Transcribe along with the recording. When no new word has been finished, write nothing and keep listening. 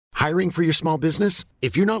Hiring for your small business?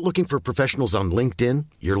 If you're not looking for professionals on LinkedIn,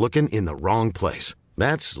 you're looking in the wrong place.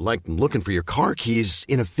 That's like looking for your car keys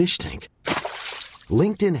in a fish tank.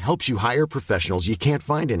 LinkedIn helps you hire professionals you can't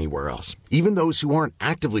find anywhere else, even those who aren't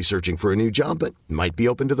actively searching for a new job but might be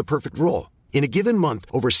open to the perfect role. In a given month,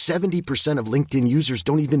 over 70% of LinkedIn users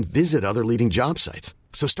don't even visit other leading job sites.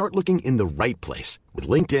 So start looking in the right place. With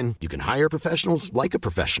LinkedIn, you can hire professionals like a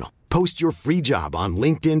professional. Post your free job on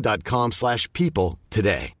linkedin.com/people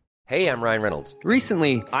today. Hey, I'm Ryan Reynolds.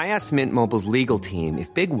 Recently, I asked Mint Mobile's legal team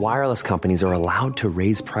if big wireless companies are allowed to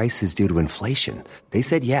raise prices due to inflation. They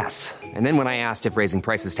said yes. And then when I asked if raising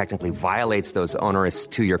prices technically violates those onerous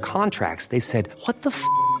two-year contracts, they said, "What the f***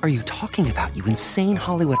 are you talking about, you insane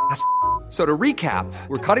Hollywood ass?" So to recap,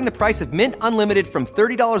 we're cutting the price of Mint Unlimited from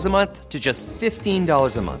 $30 a month to just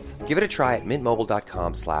 $15 a month. Give it a try at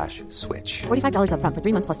mintmobile.com/switch. $45 up front for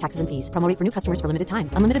 3 months plus taxes and fees. Promo rate for new customers for limited time.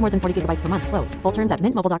 Unlimited more than 40 gigabytes per month. Slows full terms at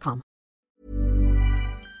mintmobile.com.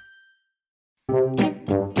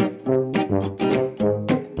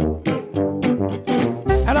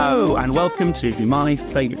 Hello and welcome to My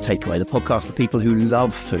Favourite Takeaway, the podcast for people who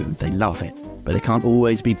love food. They love it, but they can't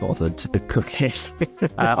always be bothered to cook it.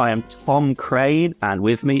 I am Tom Crane, and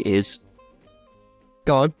with me is...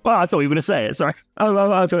 God. Well, I thought you were going to say it, sorry. Oh,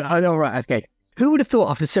 right, okay. Who would have thought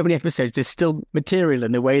after so many episodes there's still material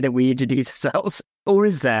in the way that we introduce ourselves? Or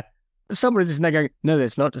is there? Someone is now going, no,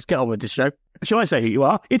 there's not. Just get on with the show. Shall I say who you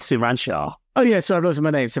are? It's Simran Shah. Oh, yeah, sorry, that's my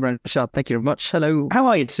name, Simran Shah. Thank you very much. Hello. How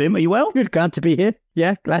are you, Sim? Are you well? Good, glad to be here.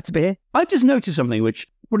 Yeah, glad to be here. I've just noticed something which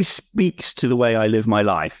really speaks to the way I live my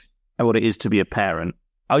life and what it is to be a parent.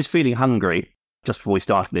 I was feeling hungry just before we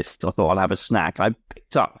started this, so I thought I'll have a snack. I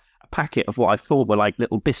picked up a packet of what I thought were like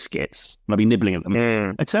little biscuits, and I've been nibbling at them.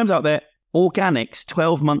 It turns out they're Organics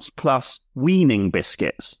 12 months plus weaning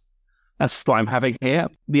biscuits. That's what I'm having here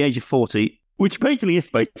at the age of 40, which basically is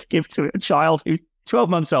supposed to give to a child who's 12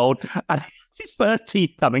 months old and his first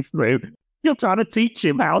teeth coming through. You're trying to teach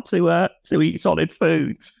him how to eat solid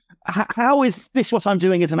food. How is this what I'm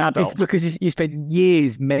doing as an adult? It's because you spent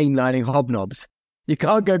years mainlining hobnobs. You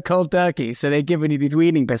can't go cold turkey, so they're giving you these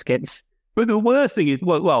weaning biscuits. But the worst thing is,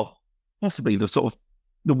 well, possibly the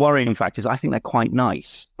worrying fact is I think they're quite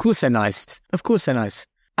nice. Of course they're nice. Of course they're nice.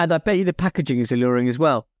 And I bet you the packaging is alluring as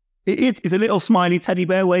well. It's a little smiley teddy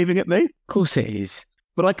bear waving at me. Of course it is.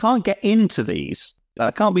 But I can't get into these.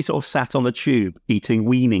 I can't be sort of sat on the tube eating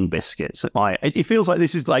weaning biscuits. It feels like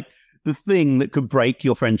this is like the thing that could break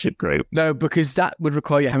your friendship group. No, because that would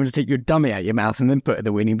require you having to take your dummy out your mouth and then put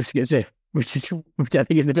the weaning biscuits in, which I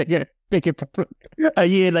think is the bigger problem. A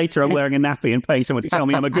year later, I'm wearing a nappy and paying someone to tell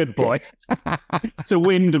me I'm a good boy to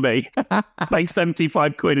wind me. Paying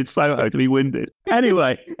 75 quid in Soho to be winded.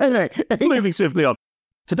 Anyway, moving swiftly on.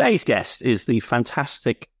 Today's guest is the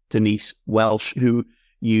fantastic Denise Welch, who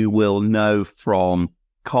you will know from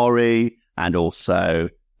Corrie and also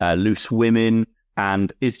Loose Women,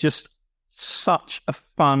 and is just such a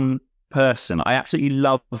fun person. I absolutely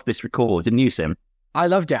love this record, didn't you, Sim? I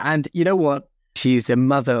loved it. And you know what? She's the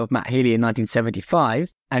mother of Matt Healy in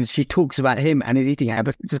 1975, and she talks about him and his eating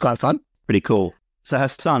habits, which is quite fun. Pretty cool. So her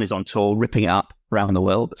son is on tour, ripping it up around the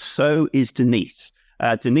world, but so is Denise.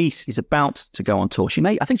 Denise is about to go on tour.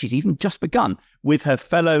 I think she's even just begun with her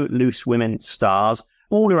fellow Loose Women stars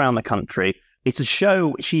all around the country. It's a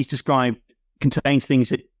show she's described contains things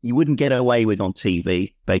that you wouldn't get away with on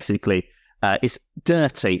TV, basically. It's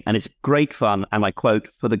dirty and it's great fun. And I quote,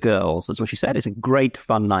 for the girls, that's what she said. It's a great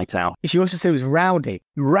fun night out. She also said it was rowdy.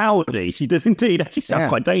 Rowdy. She does indeed. Actually sounds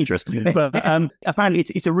quite dangerous. But apparently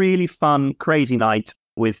it's a really fun, crazy night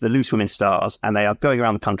with the Loose Women stars. And they are going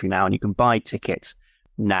around the country now, and you can buy tickets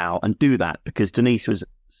now and do that because Denise was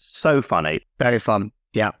so funny. Very fun.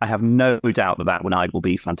 Yeah. I have no doubt that night will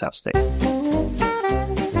be fantastic.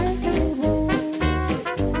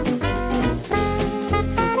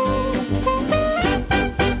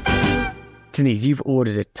 Denise, you've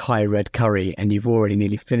ordered a Thai red curry and you've already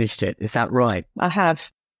nearly finished it. Is that right? I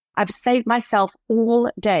have. I've saved myself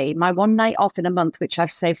all day, my one night off in a month, which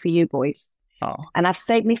I've saved for you boys. Oh. And I've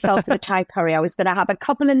saved myself for the Thai curry. I was going to have a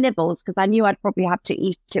couple of nibbles because I knew I'd probably have to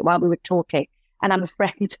eat it while we were talking. And I'm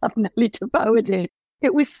afraid I've nearly devoured it.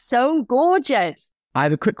 It was so gorgeous. I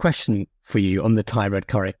have a quick question for you on the Thai red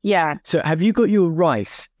curry. Yeah. So have you got your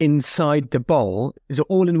rice inside the bowl? Is it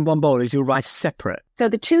all in one bowl? Is your rice separate? So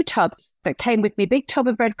the two tubs that came with me, big tub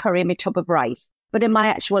of red curry and my tub of rice. But in my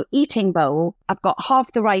actual eating bowl, I've got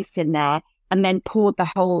half the rice in there and then poured the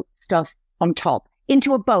whole stuff on top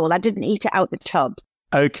into a bowl. I didn't eat it out the tubs.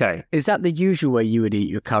 Okay. Is that the usual way you would eat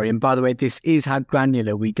your curry? And by the way, this is how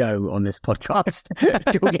granular we go on this podcast,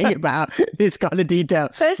 talking about this kind of detail.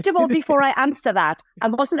 First of all, before I answer that, I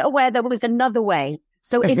wasn't aware there was another way.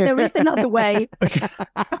 So if there is another way,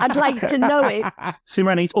 I'd like to know it.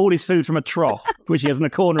 Simran eats all his food from a trough, which he has in the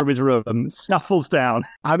corner of his room, snuffles down.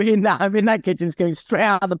 I'm in that kitchen, it's going straight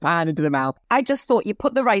out of the pan into the mouth. I just thought you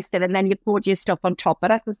put the rice in and then you poured your stuff on top. But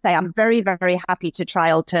as I say, I'm very, very happy to try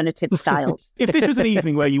alternative styles. If this was an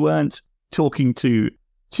evening where you weren't talking to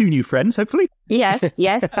two new friends, hopefully. Yes.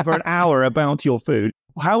 For an hour about your food,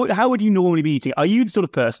 how would you normally be eating? Are you the sort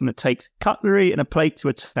of person that takes cutlery and a plate to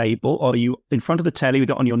a table? Or are you in front of the telly with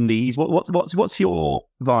it on your knees? What's your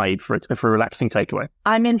vibe for a relaxing takeaway?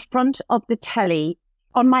 I'm in front of the telly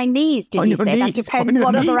on my knees, did you say? That depends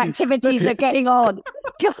what other activities are getting on.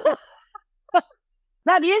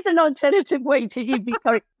 That is an alternative way to eat your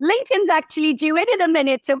curry. Lincoln's actually due in a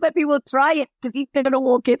minute, so maybe we'll try it because he's going to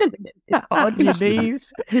walk in a minute. On your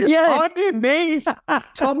knees. Yeah. On your knees.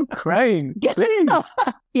 Tom Crane, please.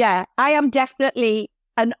 Yeah, I am definitely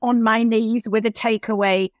an on my knees with a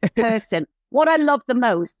takeaway person. What I love the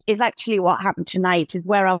most is actually what happened tonight is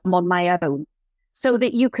where I'm on my own. So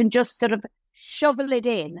that you can just sort of shovel it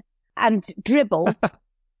in and dribble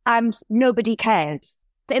and nobody cares.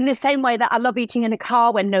 In the same way that I love eating in a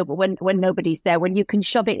car when nobody's there, when you can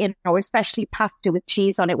shove it in, or especially pasta with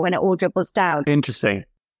cheese on it when it all dribbles down. Interesting.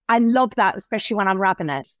 I love that, especially when I'm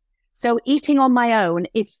ravenous. So eating on my own,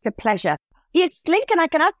 it's the pleasure. It's Lincoln. I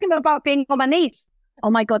can ask him about being on my knees. Oh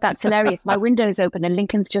my God, that's hilarious. My window's open and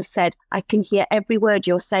Lincoln's just said, I can hear every word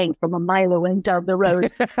you're saying from a mile away down the road.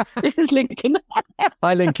 This is Lincoln.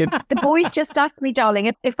 Hi, Lincoln. The boys just asked me, darling,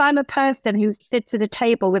 if I'm a person who sits at a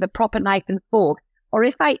table with a proper knife and fork, or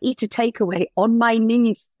if I eat a takeaway on my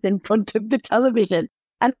knees in front of the television.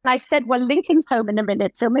 And I said, well, Lincoln's home in a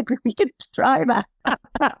minute, so maybe we can try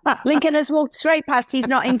that. Lincoln has walked straight past. He's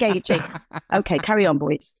not engaging. Okay, carry on,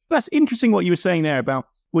 boys. That's interesting what you were saying there about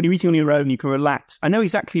when you're eating on your own, you can relax. I know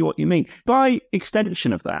exactly what you mean. By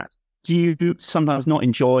extension of that, do you sometimes not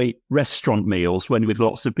enjoy restaurant meals when with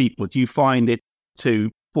lots of people? Do you find it too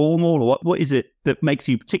formal, or what is it that makes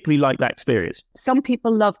you particularly like that experience? Some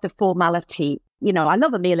people love the formality. You know, I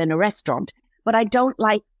love a meal in a restaurant, but I don't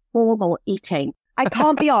like formal eating. I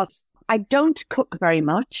can't be arsed. I don't cook very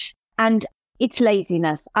much, and it's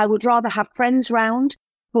laziness. I would rather have friends round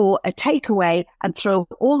for a takeaway and throw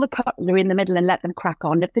all the cutlery in the middle and let them crack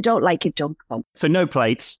on. If they don't like it, don't come. So no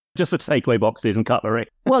plates, just the takeaway boxes and cutlery.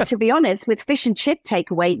 Well, to be honest, with fish and chip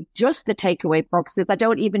takeaway, just the takeaway boxes. I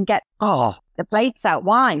don't even get the plates out.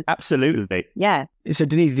 Why? Absolutely. Yeah. So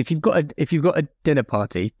Denise, if you've got a dinner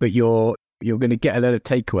party, but you're going to get a lot of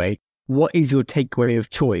takeaway, what is your takeaway of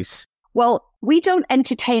choice? Well, we don't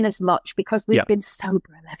entertain as much because we've been sober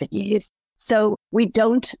 11 years. So we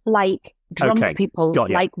don't like drunk people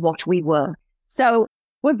like what we were. So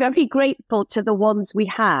we're very grateful to the ones we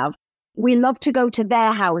have. We love to go to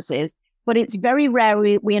their houses, but it's very rare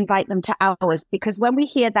we invite them to ours, because when we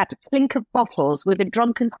hear that clink of bottles with a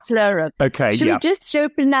drunken slur of, should we just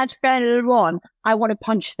open that one? I want to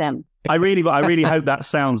punch them. I really hope that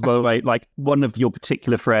sounds, by the way, like one of your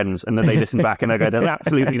particular friends, and then they listen back and they go, "There's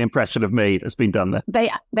absolutely an impression of me that's been done there."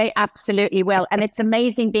 They absolutely will, and it's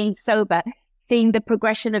amazing being sober, seeing the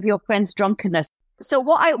progression of your friend's drunkenness. So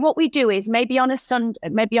what we do is maybe on a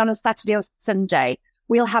Saturday or Sunday,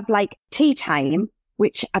 we'll have like tea time,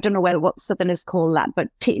 which I don't know what Southerners call that, but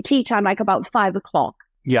tea time like about 5 o'clock.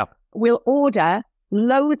 Yeah, we'll order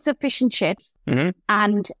loads of fish and chips,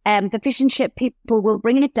 and the fish and chip people will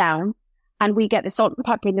bring it down, and we get the salt and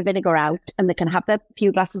pepper and the vinegar out, and they can have their few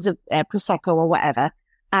glasses of Prosecco or whatever,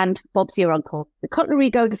 and Bob's your uncle. The cutlery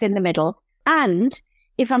goes in the middle, and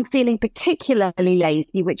if I'm feeling particularly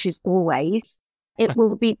lazy, which is always, it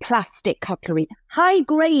will be plastic cutlery,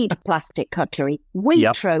 high-grade plastic cutlery,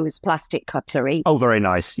 Waitrose plastic cutlery. Oh, very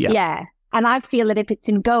nice, Yeah. And I feel that if it's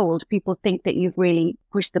in gold, people think that you've really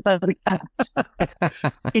pushed the boat out.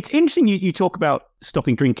 It's interesting you talk about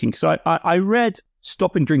stopping drinking, because I read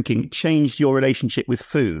stopping drinking changed your relationship with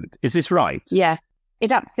food. Is this right? Yeah,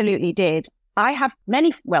 it absolutely did. I have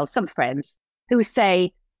some friends who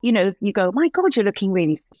say, you know, you go, my God, you're looking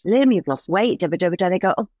really slim, you've lost weight, They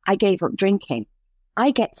go, oh, I gave up drinking.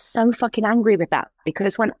 I get so fucking angry with that,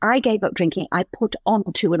 because when I gave up drinking, I put on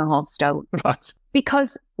 2.5 stone. Right.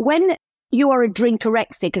 Because when you are a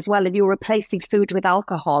drinkorexic as well, and you're replacing food with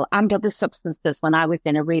alcohol and other substances, when I was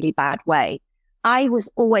in a really bad way, I was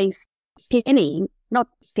always not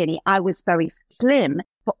skinny. I was very slim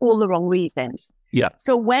for all the wrong reasons. Yeah.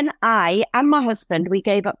 So when I and my husband, we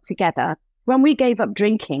gave up together, when we gave up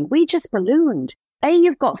drinking, we just ballooned.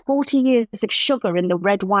 You've got 40 years of sugar in the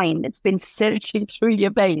red wine that's been searching through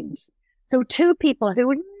your veins. So two people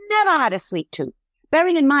who never had a sweet tooth.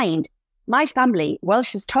 Bearing in mind, my family,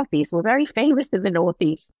 Welsh's toffees, were very famous in the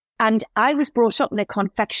Northeast. And I was brought up in a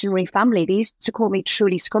confectionery family. They used to call me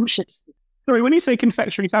truly scrumptious. Sorry, when you say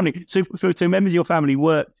confectionery family, so members of your family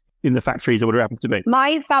worked in the factories or whatever it happened to be?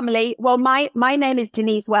 My family, well, my name is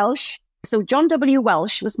Denise Welch. So John W.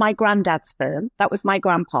 Welch was my granddad's firm. That was my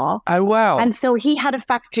grandpa. Oh, wow. And so he had a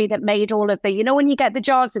factory that made all of the, you know, when you get the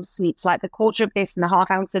jars of sweets, like the quarter of this and the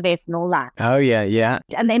half ounce of this and all that. Oh, yeah, yeah.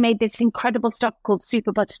 And they made this incredible stuff called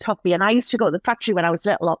super butter toffee. And I used to go to the factory when I was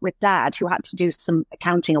little with Dad, who had to do some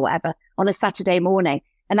accounting or whatever, on a Saturday morning.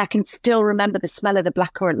 And I can still remember the smell of the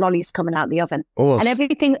blackcurrant lollies coming out the oven. Oh. And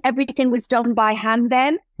everything was done by hand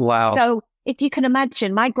then. Wow. So if you can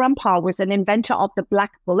imagine, my grandpa was an inventor of the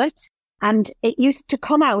black bullet. And it used to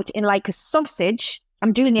come out in like a sausage.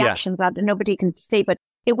 I'm doing the actions that nobody can see, but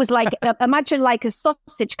it was like, imagine like a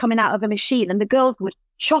sausage coming out of a machine, and the girls would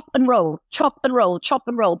chop and roll, chop and roll, chop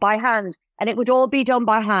and roll by hand. And it would all be done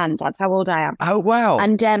by hand. That's how old I am. Oh, wow.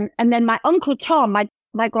 And then my Uncle Tom,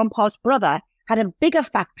 my grandpa's brother, had a bigger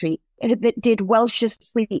factory that did Welsh's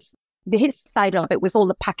sweets. His side of it was all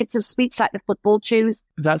the packets of sweets, like the football shoes.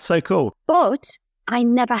 That's so cool. But I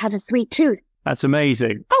never had a sweet tooth. That's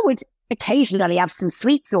amazing. I would occasionally have some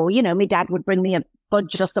sweets, or, you know, my dad would bring me a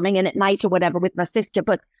budge or something in at night or whatever with my sister,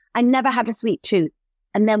 but I never had a sweet tooth.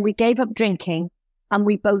 And then we gave up drinking, and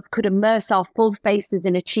we both could immerse our full faces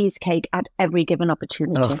in a cheesecake at every given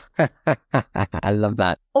opportunity. Oh. I love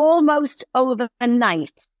that. Almost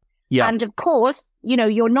overnight. Yeah. And of course, you know,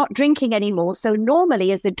 you're not drinking anymore. So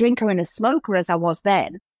normally, as a drinker and a smoker, as I was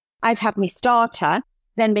then, I'd have my starter,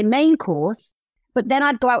 then my main course, but then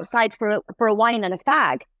I'd go outside for a wine and a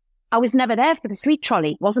fag. I was never there for the sweet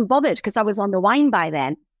trolley. Wasn't bothered because I was on the wine by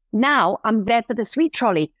then. Now I'm there for the sweet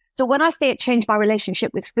trolley. So when I say it changed my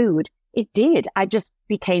relationship with food, it did. I just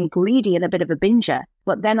became greedy and a bit of a binger.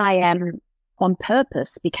 But then I on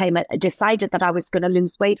purpose decided that I was going to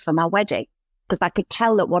lose weight for my wedding, because I could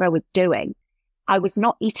tell that what I was doing, I was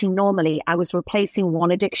not eating normally. I was replacing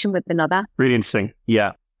one addiction with another. Really interesting.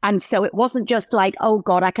 Yeah. And so it wasn't just like, oh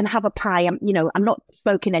God, I can have a pie. I'm not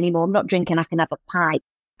smoking anymore. I'm not drinking. I can have a pie.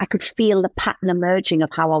 I could feel the pattern emerging of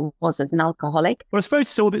how I was as an alcoholic. Well, I suppose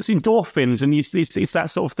it's endorphins, and it's that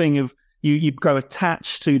sort of thing of you grow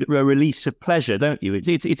attached to the release of pleasure, don't you?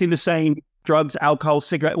 It's in the same drugs, alcohol,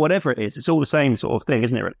 cigarette, whatever it is. It's all the same sort of thing,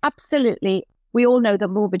 isn't it? Absolutely. We all know that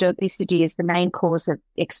morbid obesity is the main cause of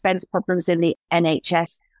expense problems in the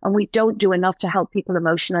NHS, and we don't do enough to help people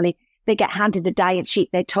emotionally. They get handed a diet sheet.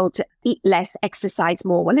 They're told to eat less, exercise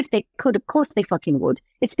more. Well, if they could, of course they fucking would.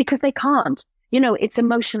 It's because they can't. You know, it's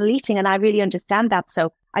emotional eating, and I really understand that.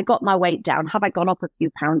 So I got my weight down. Have I gone up a few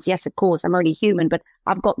pounds? Yes, of course. I'm only human, but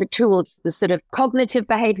I've got the tools, the sort of cognitive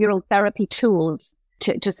behavioral therapy tools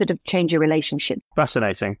to sort of change your relationship.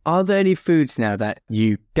 Fascinating. Are there any foods now that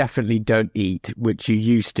you definitely don't eat, which you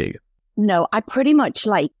used to? No, I pretty much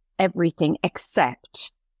like everything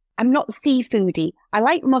except I'm not seafoody. I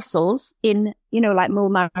like mussels in, like mole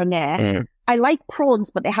mariniere. Mm. I like prawns,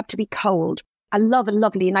 but they have to be cold. I love a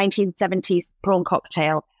lovely 1970s prawn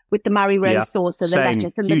cocktail with the Mary Rose sauce and the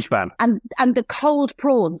lettuce and huge fan. And the cold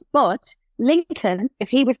prawns. But Lincoln, if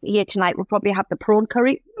he was here tonight, would probably have the prawn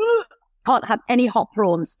curry. Can't have any hot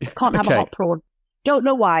prawns. Can't have a hot prawn. Don't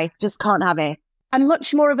know why. Just can't have it. I'm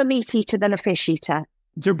much more of a meat eater than a fish eater.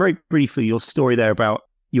 So very briefly, your story there about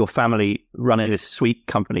your family running this sweet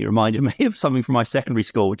company reminded me of something from my secondary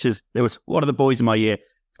school, which is there was one of the boys in my year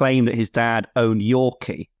claimed that his dad owned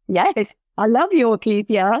Yorkie. Yes, I love Yorkies,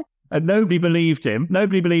 yeah. And nobody believed him.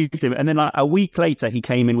 And then like a week later, he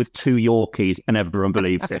came in with 2 Yorkies and everyone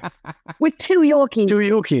believed him. With 2 Yorkies? 2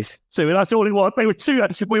 Yorkies. So that's all it was. They were 2.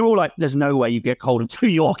 We were all like, there's no way you get hold of 2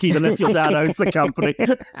 Yorkies unless your dad owns the company.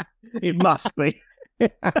 It must be.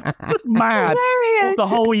 Mad. Hilarious. The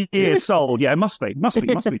whole year sold. Yeah, it must be.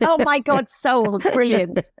 Oh my God, sold.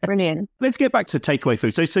 Brilliant. Let's get back to takeaway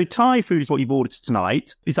food. So Thai food is what you've ordered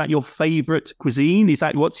tonight. Is that your favourite cuisine? Is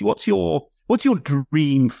that what's your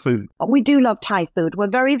dream food? We do love Thai food. We're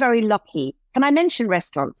very, very lucky. Can I mention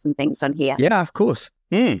restaurants and things on here? Yeah, of course.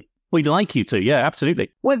 We'd like you to. Yeah, absolutely.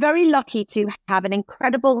 We're very lucky to have an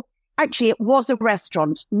incredible, actually it was a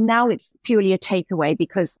restaurant. Now it's purely a takeaway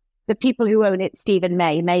because the people who own it, Steve and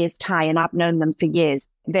May is Thai, and I've known them for years.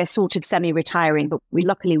 They're sort of semi-retiring, but we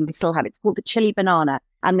still have it. It's called the Chili Banana.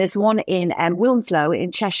 And there's one in Wilmslow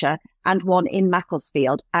in Cheshire and one in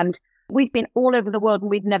Macclesfield. And we've been all over the world and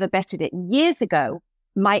we've never bettered it. Years ago,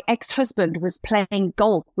 my ex-husband was playing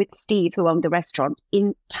golf with Steve, who owned the restaurant,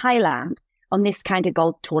 in Thailand. on this kind of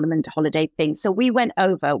golf tournament holiday thing. So we went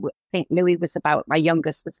over, I think my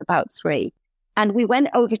youngest was about 3. And we went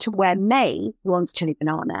over to where May, who owns Chili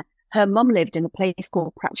Banana, her mum lived in a place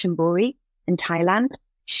called Prachinburi in Thailand.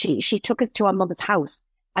 She took us to our mother's house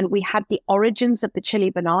and we had the origins of the Chili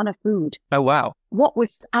Banana food. Oh, wow. What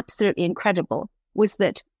was absolutely incredible was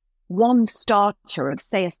that one starter of,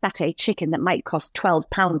 say, a satay chicken that might cost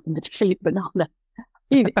 £12 in the Chili Banana,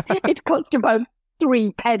 it cost about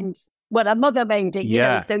 3 pence when a mother made it. You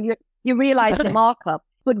know? So you realise the markup.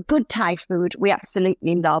 But good Thai food, we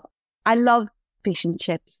absolutely love. I love fish and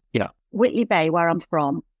chips. Yeah. Whitley Bay, where I'm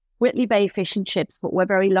from, Whitley Bay fish and chips, but we're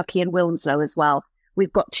very lucky in Wilmslow as well.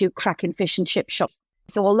 We've got 2 cracking fish and chip shops.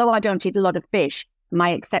 So although I don't eat a lot of fish,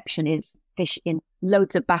 my exception is fish in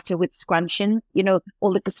loads of batter with scrunchions,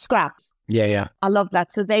 all the scraps. Yeah. I love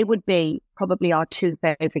that. So they would be probably our 2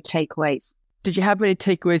 favorite takeaways. Did you have any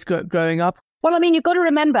takeaways growing up? Well, I mean, you've got to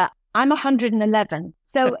remember, I'm 111.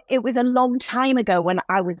 So it was a long time ago when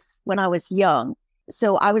I was young.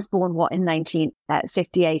 So I was born, in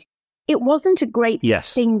 1958. It wasn't a great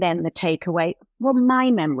thing then, the takeaway. From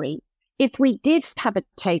my memory, if we did have a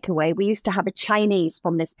takeaway, we used to have a Chinese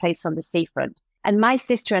from this place on the seafront. And my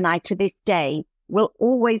sister and I, to this day, will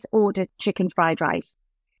always order chicken fried rice.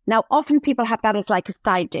 Now, often people have that as like a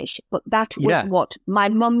side dish, but that was what my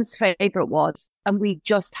mum's favorite was. And we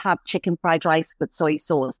just have chicken fried rice with soy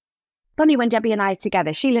sauce. Funny when Debbie and I are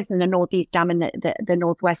together, she lives in the Northeast, I'm in the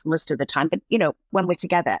Northwest most of the time. But, when we're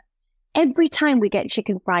together, every time we get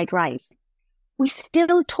chicken fried rice, we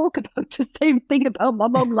still talk about the same thing about my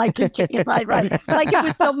mum liking chicken fried rice. Like it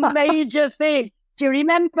was some major thing. Do you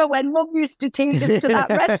remember when Mum used to take us to that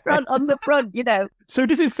restaurant on the front, So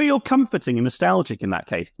does it feel comforting and nostalgic in that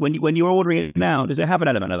case? When you're ordering it now, does it have an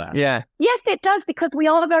element of that? Yeah. Yes, it does, because we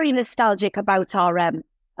are very nostalgic about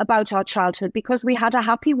our childhood, because we had a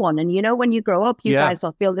happy one. And, when you grow up, you guys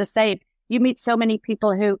will feel the same. You meet so many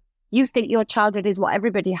people who you think your childhood is what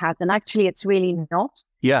everybody has, and actually it's really not.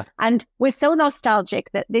 Yeah. And we're so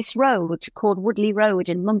nostalgic that this road called Woodley Road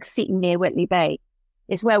in Monk Seaton near Whitley Bay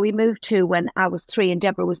is where we moved to when I was 3 and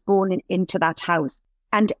Deborah was born into that house.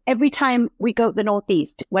 And every time we go to the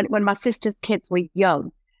Northeast, when my sister's kids were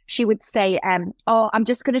young, she would say, I'm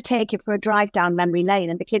just going to take you for a drive down memory lane.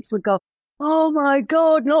 And the kids would go, oh my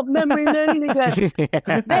God, not memory lane again.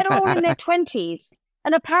 They're all in their 20s.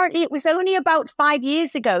 And apparently it was only about 5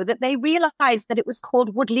 years ago that they realised that it was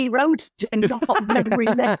called Woodley Road and not memory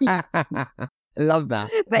lane. I love that.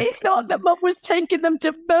 They thought that Mum was taking them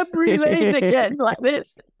to memory lane again like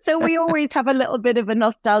this. So we always have a little bit of a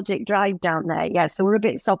nostalgic drive down there. Yeah, so we're a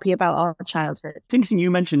bit soppy about our childhood. It's interesting you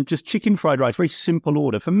mentioned just chicken fried rice, very simple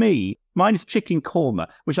order. For me, mine is chicken korma,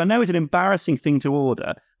 which I know is an embarrassing thing to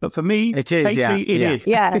order, but for me, it is. It is.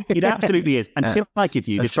 Yeah. It absolutely is. Until I give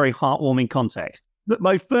you this very heartwarming context.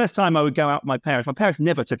 My first time I would go out with my parents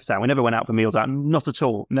never took us out. We never went out for meals out, not at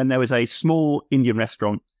all. And then there was a small Indian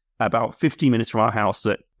restaurant about 15 minutes from our house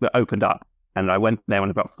that opened up. And I went there when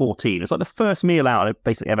I was about 14. It's like the first meal out I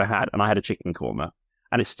basically ever had. And I had a chicken korma.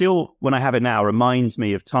 And it's still, when I have it now, reminds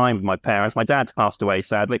me of time with my parents. My dad's passed away,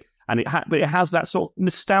 sadly. And but it has that sort of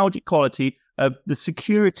nostalgic quality of the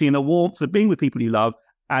security and the warmth of being with people you love.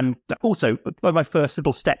 And also my first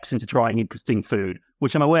little steps into trying interesting food,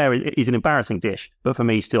 which I'm aware is an embarrassing dish, but for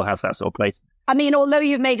me still has that sort of place. I mean, although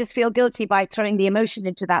you've made us feel guilty by throwing the emotion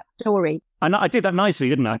into that story. I did that nicely,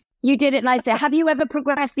 didn't I? You did it nicely. Have you ever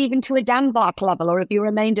progressed even to a Danbach level, or have you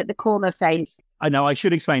remained at the korma phase? I know, I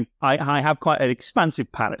should explain. I have quite an expansive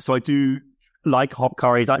palate, so I do like hot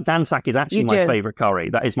curries. Dansak is actually my favourite curry.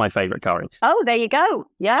 That is my favourite curry. Oh, there you go.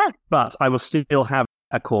 Yeah. But I will still have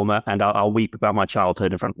a korma, and I'll weep about my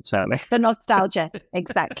childhood in front of certainly. The nostalgia.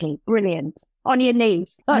 Exactly. Brilliant. On your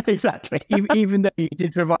knees. Exactly. Even though you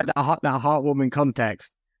did provide that heartwarming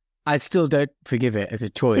context, I still don't forgive it as a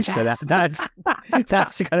choice. So that's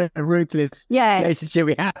the kind of ruthless relationship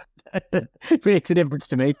we have. Makes a difference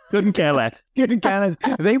to me. Couldn't care less. Couldn't care less.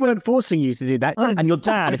 They weren't forcing you to do that. And your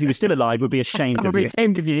dad, if he was still alive, would be ashamed of you.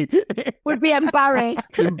 Ashamed of you. Would be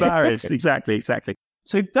embarrassed. Embarrassed. Exactly.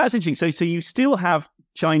 So that's interesting. So you still have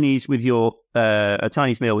Chinese with your a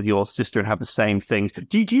Chinese meal with your sister and have the same things.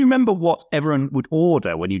 Do you remember what everyone would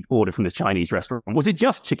order when you ordered from this Chinese restaurant? Was it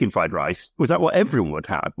just chicken fried rice? Was that what everyone would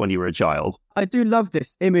have when you were a child? I do love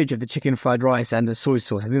this image of the chicken fried rice and the soy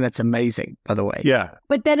sauce. I think that's amazing, by the way. Yeah.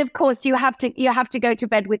 But then, of course, you have to go to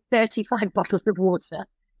bed with 35 bottles of water.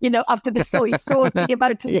 After the soy sauce, the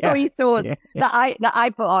amount of soy sauce that I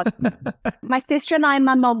put on. My sister and I and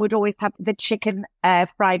my mum would always have the chicken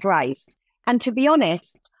fried rice. And to be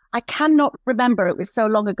honest, I cannot remember. It was so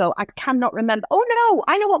long ago. I cannot remember. Oh, no,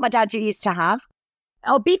 I know what my dad used to have.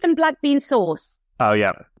 Oh, beef and black bean sauce. Oh,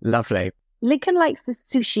 yeah. Lovely. Lincoln likes the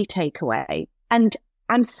sushi takeaway. And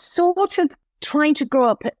I'm sort of trying to grow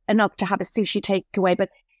up enough to have a sushi takeaway. But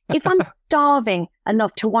if I'm starving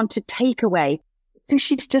enough to want a takeaway,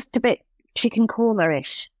 sushi's just a bit chicken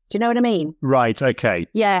korma-ish. Do you know what I mean? Right, okay.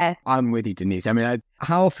 Yeah. I'm with you, Denise. I mean,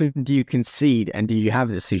 how often do you concede and do you have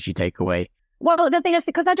the sushi takeaway? Well, the thing is,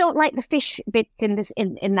 because I don't like the fish bits in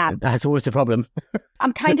that. That's always the problem.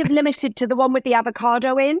 I'm kind of limited to the one with the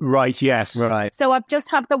avocado in. Right, yes. Right. So I've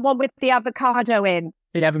just have the one with the avocado in.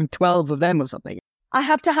 You'd have 12 of them or something. I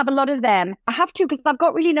have to have a lot of them. I have to because I've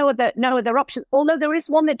got really no other option. Although there is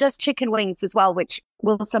one that does chicken wings as well, which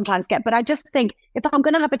we'll sometimes get. But I just think if I'm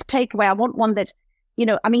going to have a takeaway, I want one that,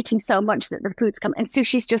 I'm eating so much that the food's come. And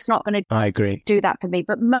sushi's just not going to do that for me.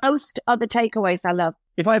 But most other takeaways I love.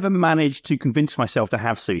 If I ever manage to convince myself to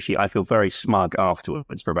have sushi, I feel very smug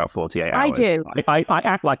afterwards for about 48 hours. I do. I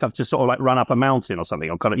act like I've just sort of like run up a mountain or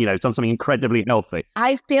something. I've kind of, done something incredibly healthy.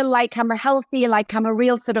 I feel like I'm a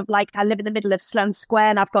real sort of like I live in the middle of Sloane Square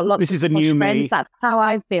and I've got lots this of is a new friends. me. That's how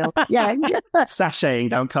I feel. Yeah. Sashaying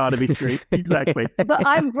down Carnaby Street. Exactly. But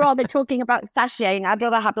I'm rather talking about sashaying. I'd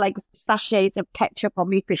rather have like sachets of ketchup on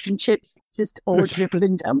me fish and chips just all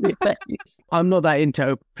dribbling down my face. I'm not that into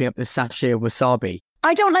opening up the sachet of wasabi.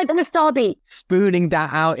 I don't like the wasabi. Spooning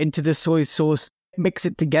that out into the soy sauce, mix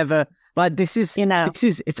it together. Like this is,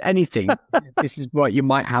 if anything, this is what you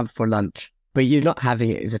might have for lunch, but you're not having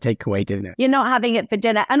it as a takeaway dinner. You're not having it for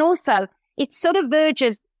dinner. And also, it sort of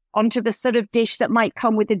verges onto the sort of dish that might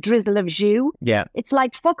come with a drizzle of jus. Yeah. It's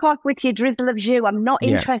like, fuck off with your drizzle of jus. I'm not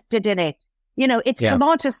interested in it. It's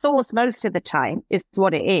tomato sauce most of the time is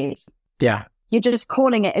what it is. Yeah. You're just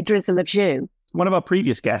calling it a drizzle of jus. One of our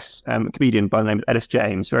previous guests, a comedian by the name of Ellis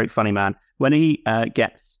James, very funny man, when he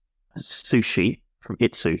gets sushi from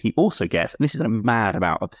Itsu, he also gets, and this is a mad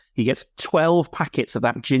amount, he gets 12 packets of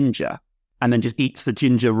that ginger and then just eats the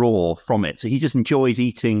ginger raw from it. So he just enjoys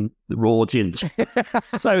eating the raw ginger.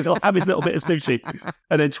 So he'll have his little bit of sushi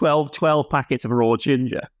and then 12 packets of raw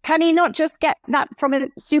ginger. Can he not just get that from a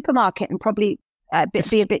supermarket and probably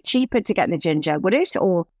be a bit cheaper to get the ginger, would it?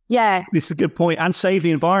 Or... Yeah. This is a good point. And save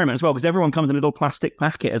the environment as well, because everyone comes in a little plastic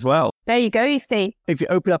packet as well. There you go, you see. If you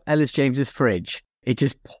open up Ellis James's fridge, it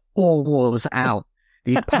just pours out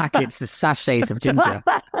these packets, the sachets of ginger.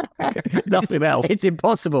 Nothing else. It's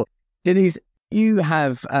impossible. Denise, you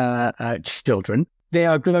have children. They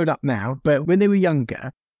are grown up now, but when they were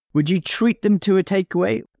younger, would you treat them to a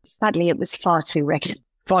takeaway? Sadly, it was far too regular.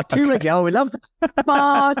 Far too regular. Oh, we love that.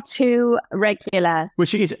 Far too regular.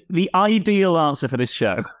 Which is the ideal answer for this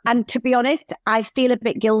show. And to be honest, I feel a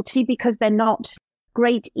bit guilty because they're not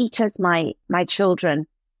great eaters, my children.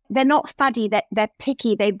 They're not faddy. They're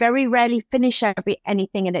picky. They very rarely finish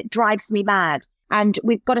anything, and it drives me mad. And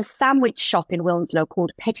we've got a sandwich shop in Wilmslow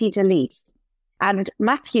called Petit Delice. And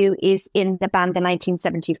Matthew is in the band The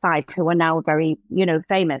 1975, who are now very,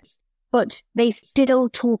 famous. But they still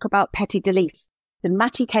talk about Petit Delice. And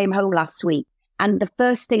Matty came home last week, and the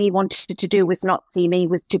first thing he wanted to do was not see me,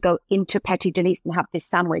 was to go into Petit Delice and have this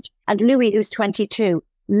sandwich. And Louis, who's 22,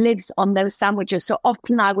 lives on those sandwiches. So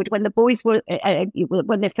often I would, when the boys were,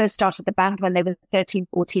 when they first started the band, when they were 13,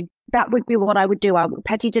 14, that would be what I would do.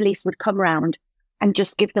 Petit Delice would come round and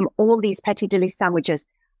just give them all these Petit Delice sandwiches.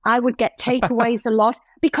 I would get takeaways a lot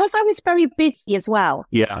because I was very busy as well.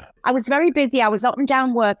 Yeah. I was very busy. I was up and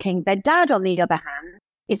down working. Their dad, on the other hand,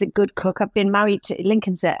 is a good cook. I've been married to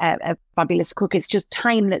Lincoln's a fabulous cook. It's just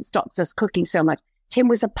time that stops us cooking so much. Tim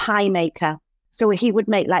was a pie maker, so he would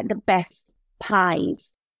make like the best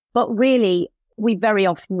pies. But really, we very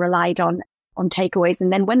often relied on takeaways.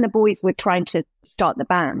 And then when the boys were trying to start the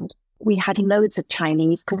band, we had loads of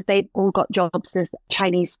Chinese because they all got jobs as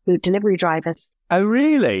Chinese food delivery drivers. Oh,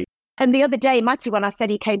 really? And the other day, Matty, when I said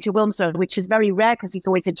he came to Wilmslow, which is very rare because he's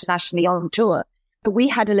always internationally on tour, but we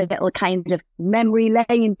had a little kind of memory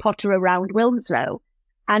lane potter around Wilmslow.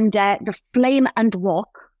 And the Flame and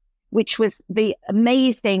Wok, which was the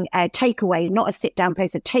amazing takeaway, not a sit-down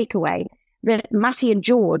place, a takeaway, that Matty and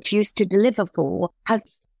George used to deliver for,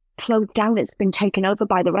 has closed down. It's been taken over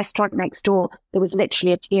by the restaurant next door. There was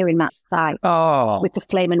literally a tear in Matt's eye with the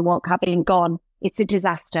Flame and Wok having gone. It's a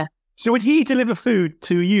disaster. So would he deliver food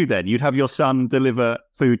to you then? You'd have your son deliver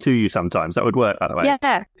food to you sometimes. That would work that way.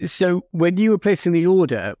 Yeah. So when you were placing the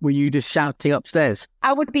order, were you just shouting upstairs?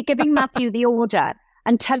 I would be giving Matthew the order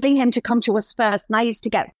and telling him to come to us first. And I used to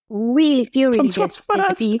get really furious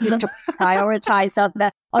because he used to prioritise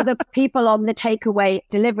other people on the takeaway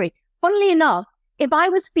delivery. Funnily enough, If I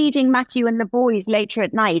was feeding Matthew and the boys later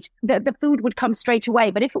at night, the food would come straight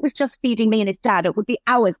away. But if it was just feeding me and his dad, it would be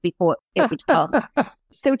hours before it would come.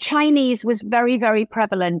 So Chinese was very, very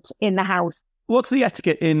prevalent in the house. What's the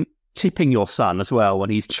etiquette in tipping your son as well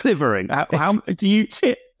when he's delivering? How do you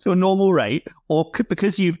tip to a normal rate, or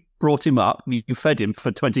because you've brought him up, you fed him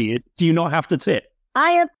for 20 years, do you not have to tip?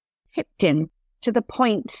 I have tipped him to the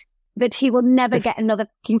point that he will never get another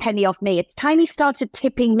fucking penny off me. It's time he started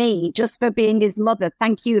tipping me just for being his mother.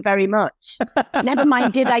 Thank you very much. Never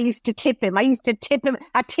mind I used to tip him. I used to tip him.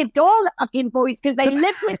 I tipped all the fucking boys because they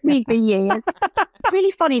lived with me for years. It's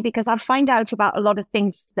really funny because I find out about a lot of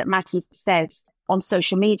things that Matty says on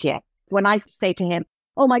social media. When I say to him,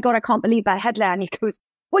 oh my God, I can't believe that headline. He goes,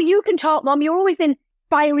 well, you can talk, Mum. You're always in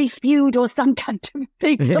fiery feud or some kind of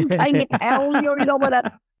thing, some kind of hell. You're not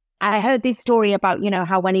whatever. I heard this story about,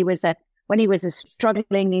 how when he was a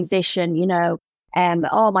struggling musician,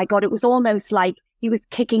 oh my God, it was almost like he was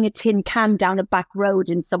kicking a tin can down a back road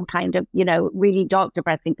in some kind of, really dark,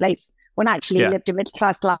 depressing place, when actually he lived a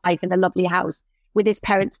middle-class life in a lovely house with his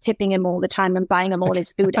parents tipping him all the time and buying him all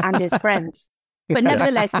his food and his friends. But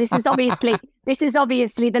nevertheless, this is obviously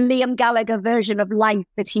the Liam Gallagher version of life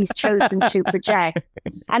that he's chosen to project.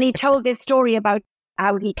 And he told this story about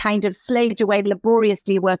how he kind of slaved away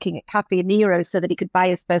laboriously working at Cafe Nero so that he could buy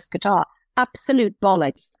his first guitar. Absolute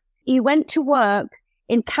bollocks. He went to work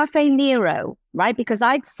in Cafe Nero, right? Because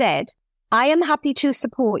I'd said, I am happy to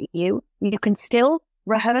support you. You can still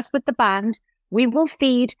rehearse with the band. We will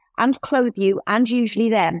feed and clothe you and usually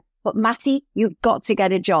them. But Matty, you've got to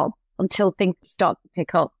get a job until things start to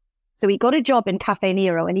pick up. So he got a job in Cafe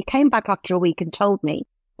Nero and he came back after a week and told me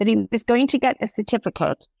that he was going to get a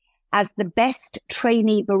certificate as the best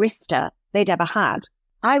trainee barista they'd ever had.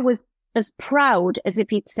 I was as proud as if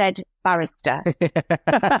he'd said barrister.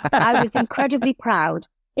 I was incredibly proud.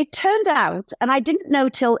 It turned out, and I didn't know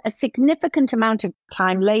till a significant amount of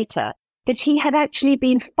time later, that he had actually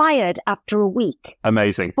been fired after a week.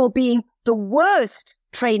 Amazing. For being the worst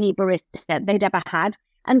trainee barista they'd ever had,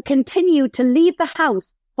 and continued to leave the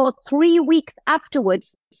house for 3 weeks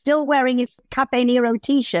afterwards, still wearing his Cafe Nero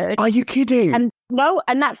t-shirt. Are you kidding? And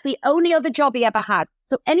that's the only other job he ever had.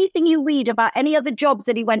 So anything you read about any other jobs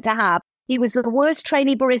that he went to have, he was the worst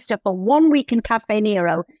trainee barista for 1 week in Cafe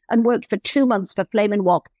Nero and worked for 2 months for Flame and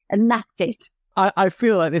Wok, and that's it. I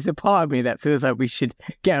feel like there's a part of me that feels like we should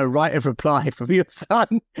get a right of reply from your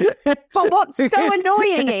son. But what's so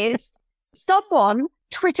annoying is someone,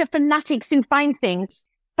 Twitter fanatics who find things,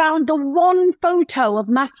 found the one photo of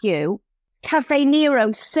Matthew Cafe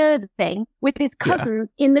Nero serving with his cousins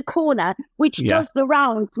in the corner, which does the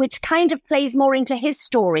rounds, which kind of plays more into his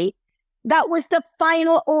story. That was the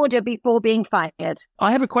final order before being fired.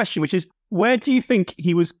 I have a question, which is, where do you think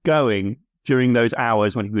he was going during those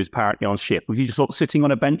hours when he was apparently on shift? Was he just sort of sitting on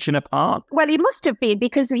a bench in a park? Well, he must have been,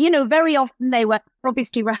 because, very often they were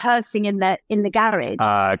obviously rehearsing in the garage.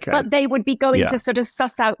 Okay. But they would be going to sort of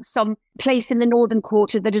suss out some place in the Northern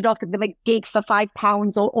Quarter that had offered them a gig for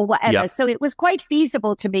 £5 or whatever. Yep. So it was quite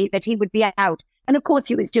feasible to me that he would be out. And of course,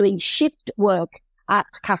 he was doing shift work at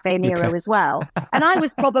Cafe Nero as well. And I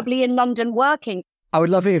was probably in London working. I would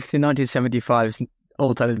love it if the 1975's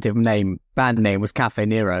alternative band name was Cafe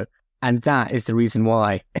Nero. And that is the reason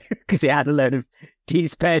why, because it had a load of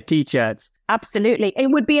spare T-shirts. Absolutely. It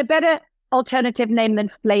would be a better alternative name than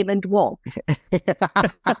Flame and Wok.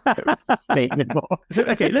 Flame and Wok. So,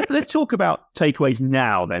 okay, let's talk about takeaways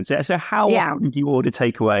now then. So how often do you order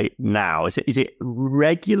takeaway now? Is it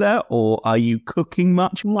regular, or are you cooking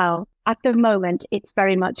much? Well, at the moment, it's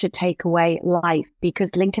very much a takeaway life,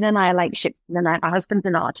 because Lincoln and I are like ships in the night. My husband's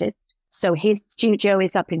an artist, so his studio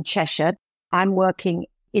is up in Cheshire. I'm working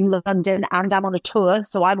in London and I'm on a tour,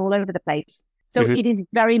 so I'm all over the place. So it is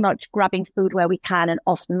very much grabbing food where we can, and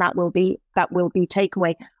often that will be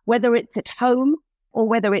takeaway. Whether it's at home or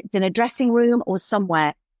whether it's in a dressing room or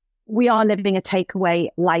somewhere, we are living a takeaway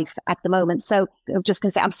life at the moment. So I'm just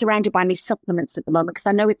going to say I'm surrounded by my supplements at the moment, because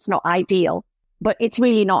I know it's not ideal, but it's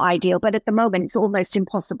really not ideal. But at the moment, it's almost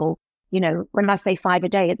impossible. When I say 5 a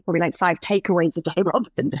day, it's probably like 5 takeaways a day rather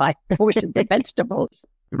than 5 portions of vegetables.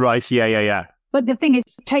 Right. Yeah. But the thing is,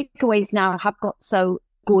 takeaways now have got so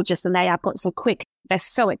gorgeous and they have got so quick. They're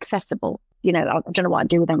so accessible. I don't know what I'd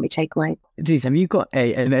do without my takeaway. Denise, have you got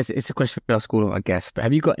and it's a question for our school, I guess, but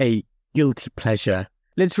have you got a guilty pleasure?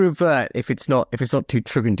 Let's revert, if it's not too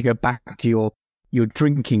triggering, to go back to your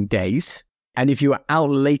drinking days. And if you were out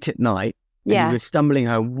late at night and you were stumbling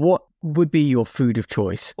home, what would be your food of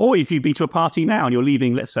choice? Or if you've been to a party now and you're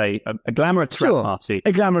leaving, let's say, a glamorous rap party.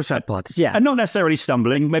 A glamorous rap party, yeah. And not necessarily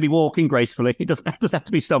stumbling, maybe walking gracefully. It doesn't have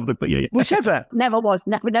to be stumbling, but yeah. Whichever. Never was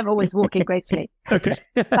walking gracefully. Okay.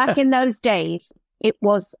 Back in those days, it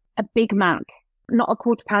was a Big Mac, not a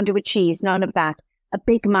quarter pounder with cheese, none of that. A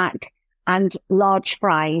Big Mac and large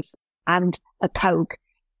fries and a Coke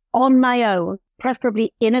on my own,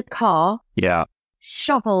 preferably in a car. Yeah.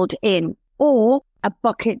 Shoveled in, or a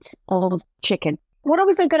bucket of chicken. What I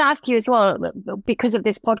was going to ask you as well, because of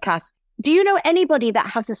this podcast, do you know anybody that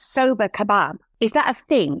has a sober kebab? Is that a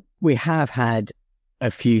thing? We have had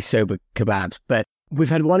a few sober kebabs, but we've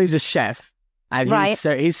had one who's a chef, and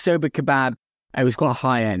his sober kebab, it was quite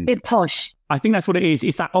high end. Bit posh. I think that's what it is.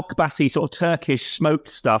 It's that okbasi sort of Turkish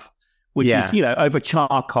smoked stuff, which is, over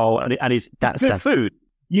charcoal and is good food.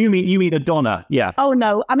 You mean a doner, yeah? Oh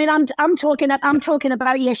no! I mean, I'm talking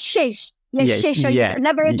about your shish,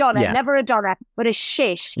 never a doner, but a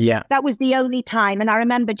shish. Yeah, that was the only time. And I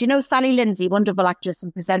remember, do you know Sally Lindsay, wonderful actress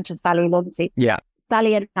and presenter Sally Lindsay? Yeah,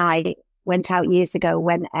 Sally and I went out years ago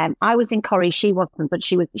when I was in Corrie, she wasn't, but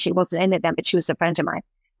she wasn't in it then, but she was a friend of mine,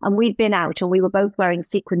 and we'd been out and we were both wearing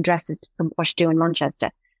sequin dresses to some posh do in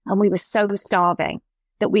Manchester, and we were so starving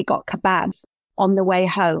that we got kebabs on the way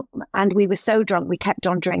home, and we were so drunk we kept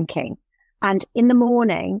on drinking. And in the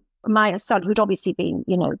morning, my son, who'd obviously been,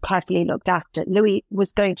 carefully looked after, Louis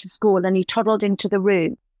was going to school, and he toddled into the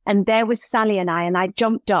room, and there was Sally and I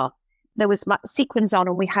jumped up. There was my sequins on,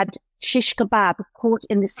 and we had shish kebab caught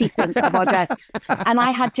in the sequins of our dress. And I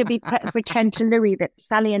had to pretend to Louis that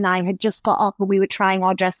Sally and I had just got up and we were trying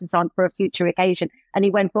our dresses on for a future occasion. And he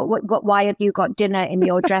went, but why have you got dinner in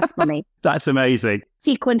your dress for me? That's amazing.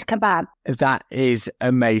 Sequined kebab. That is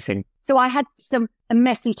amazing. So I had some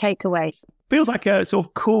messy takeaways. Feels like a sort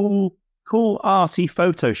of cool arty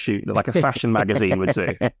photo shoot that like a fashion magazine would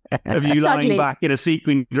do. Of you lying back in a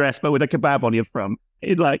sequin dress but with a kebab on your front.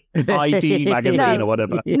 In like ID magazine or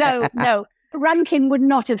whatever. No. Rankin would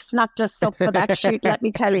not have snapped us up for that shoot, let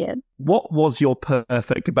me tell you. What was your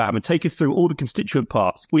perfect kebab? And take us through all the constituent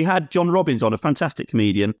parts. We had John Robbins on, a fantastic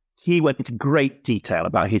comedian. He went into great detail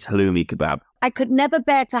about his halloumi kebab. I could never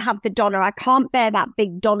bear to have the doner. I can't bear that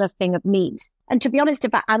big doner thing of meat. And to be honest,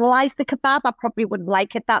 if I analysed the kebab, I probably wouldn't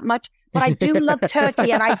like it that much. But I do love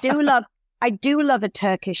turkey, and I do love a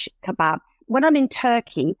Turkish kebab. When I'm in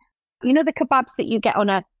Turkey, you know the kebabs that you get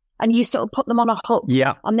and you sort of put them on a hook,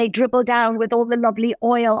 and they dribble down with all the lovely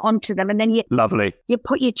oil onto them, and then you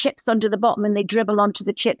put your chips under the bottom and they dribble onto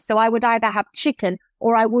the chips. So I would either have chicken,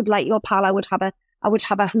 or I would, like your pal, I would have a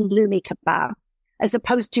halloumi kebab, as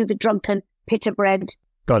opposed to the drunken pita bread.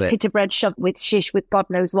 Got it. Pita bread shoved with shish with God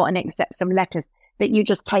knows what, and except some lettuce that you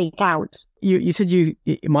just take out. You said you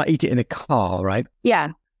might eat it in a car, right?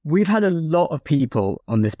 Yeah. We've had a lot of people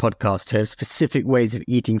on this podcast who have specific ways of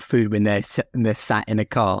eating food when they're sat in a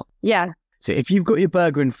car. Yeah. So if you've got your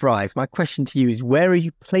burger and fries, my question to you is, where are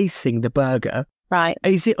you placing the burger? Right.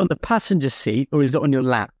 Is it on the passenger seat or is it on your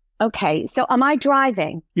lap? Okay. So am I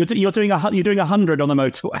driving? You're doing 100 on the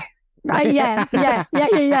motorway. Right.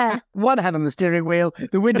 Yeah. One hand on the steering wheel.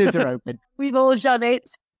 The windows are open. We've all done it.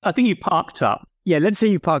 I think you parked up. Yeah. Let's say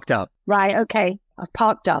you parked up. Right. Okay. I've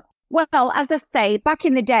parked up. Well, as I say, back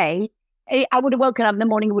in the day, I would have woken up in the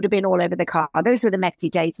morning, would have been all over the car. Those were the messy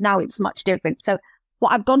days. Now it's much different. So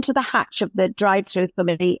I've gone to the hatch of the drive-through for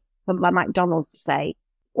my McDonald's, say.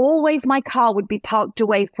 Always my car would be parked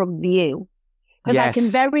away from view. Because I can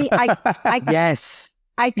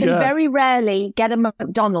very rarely get a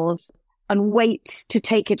McDonald's and wait to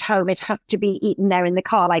take it home. It has to be eaten there in the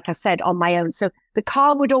car, like I said, on my own. So the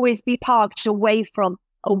car would always be parked away from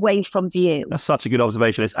view. That's such a good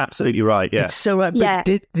observation. It's absolutely right. Yeah. It's so right. Yeah.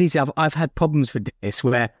 But I've had problems with this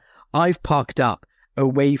where I've parked up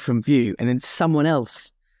away from view and then someone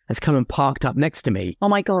else has come and parked up next to me. Oh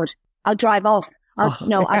my God. I'll drive off. I'd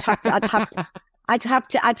have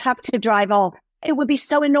to drive off. It would be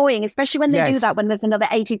so annoying, especially when they do that, when there's another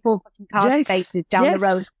 84 fucking car spaces down the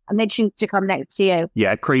road and they choose to come next to you.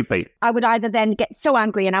 Yeah, creepy. I would either then get so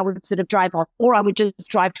angry and I would sort of drive off, or I would just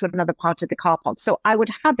drive to another part of the car park. So I would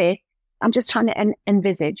have it, I'm just trying to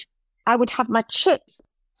envisage, I would have my chips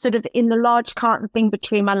sort of in the large carton thing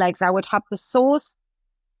between my legs. I would have the sauce.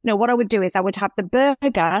 No, what I would do is I would have the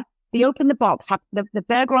burger, open the box, have the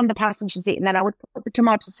burger on the passenger seat, and then I would put the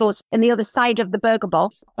tomato sauce in the other side of the burger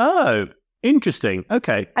box. Oh, interesting.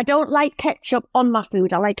 Okay. I don't like ketchup on my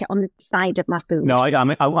food. I like it on the side of my food. No,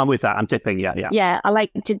 I'm with that. I'm dipping. Yeah. Yeah, I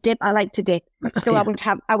like to dip. So I would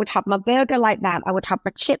have my burger like that. I would have my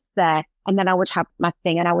chips there, and then I would have my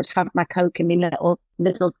thing, and I would have my Coke in my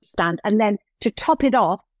little stand. And then to top it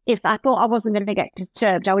off, if I thought I wasn't going to get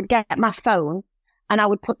disturbed, I would get my phone and I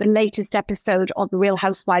would put the latest episode of The Real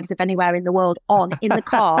Housewives of Anywhere in the World on in the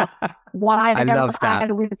car while I was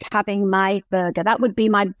having my burger. That would be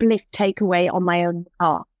my bliss takeaway on my own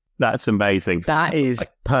car. That's amazing. That is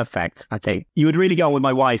perfect, I think. You would really go on with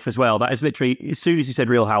my wife as well. That is literally, as soon as you said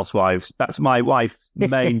Real Housewives, that's my wife's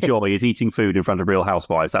main joy is eating food in front of Real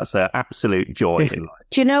Housewives. That's her absolute joy in life.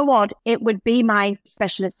 Do you know what? It would be my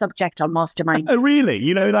specialist subject on Mastermind. Oh, really?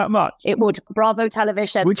 You know that much? It would. Bravo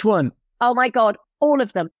Television. Which one? Oh, my God. All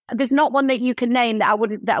of them. There's not one that you can name that I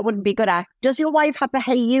wouldn't be good at. Does your wife have the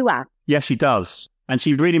Hey You app? Yes, she does. And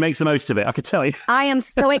she really makes the most of it, I could tell you. I am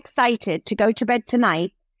so excited to go to bed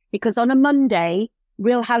tonight because on a Monday,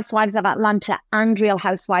 Real Housewives of Atlanta and Real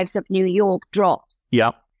Housewives of New York drops.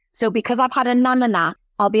 Yeah. So because I've had a nana nap,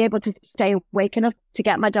 I'll be able to stay awake enough to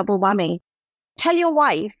get my double whammy. Tell your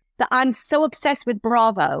wife that I'm so obsessed with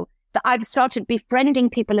Bravo that I've started befriending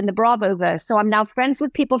people in the Bravoverse. So I'm now friends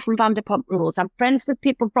with people from Vanderpump Rules. I'm friends with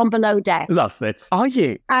people from Below Deck. Love it. Are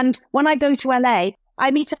you? And when I go to LA,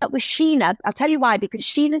 I meet up with Sheena. I'll tell you why, because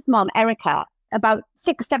Sheena's mom, Erica, about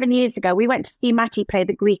 6-7 years ago, we went to see Matty play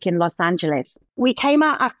the Greek in Los Angeles. We came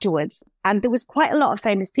out afterwards and there was quite a lot of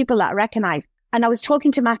famous people that I recognized. And I was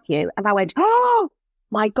talking to Matthew and I went, oh,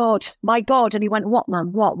 my God. And he went, what,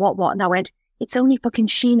 Mum? What? And I went, it's only fucking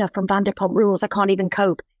Sheena from Vanderpump Rules. I can't even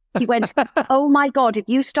cope. He went, oh, my God, if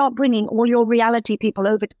you start bringing all your reality people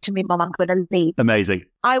over to me, Mum, I'm going to leave. Amazing.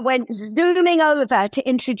 I went zooming over to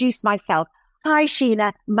introduce myself. Hi,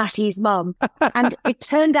 Sheena, Matty's mum. And it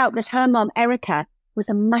turned out that her mum, Erica, was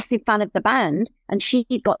a massive fan of the band and she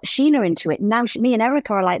got Sheena into it. Now me and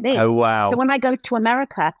Erica are like this. Oh, wow. So when I go to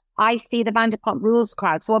America, I see the Vanderpump Rules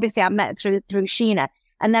crowd. So obviously I met through Sheena.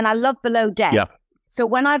 And then I love Below Deck. Yeah. So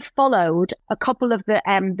when I've followed a couple of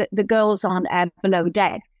the girls on Below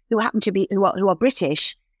Deck, who happen to be, who are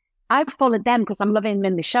British, I've followed them because I'm loving them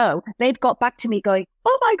in the show. They've got back to me going,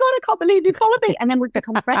 oh my God, I can't believe you followed me. And then we've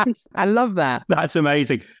become friends. I love that. That's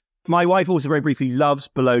amazing. My wife also very briefly loves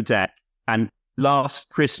Below Deck. And last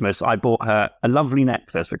Christmas, I bought her a lovely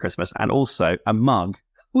necklace for Christmas and also a mug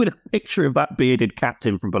with a picture of that bearded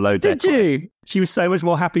captain from Below Deck. Did you? She was so much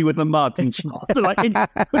more happy with the mug and she was like,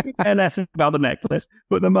 couldn't care less about the necklace,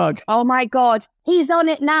 but the mug. Oh my God. He's on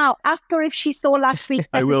it now. Ask her if she saw last week's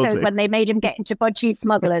episode when they made him get into budgie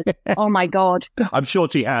smugglers. Oh my God. I'm sure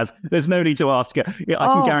she has. There's no need to ask her. I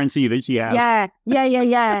can guarantee you that she has.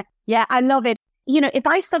 Yeah, I love it. You know, if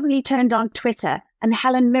I suddenly turned on Twitter and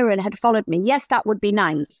Helen Mirren had followed me, yes, that would be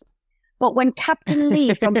nice. But when Captain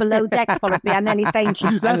Lee from Below Deck followed me, I nearly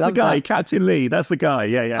fainted. That's the guy, that. Captain Lee. That's the guy.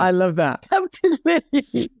 Yeah. I love that. Captain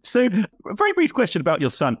Lee. So, a very brief question about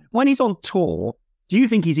your son. When he's on tour, do you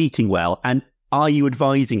think he's eating well? And are you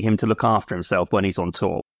advising him to look after himself when he's on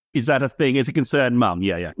tour? Is that a thing? Is a concerned mum?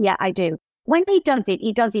 Yeah. Yeah, I do. When he does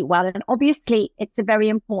it well. And obviously, it's a very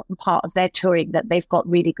important part of their touring that they've got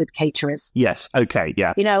really good caterers. Yes. Okay.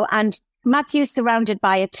 Yeah. You know, and Matthew's surrounded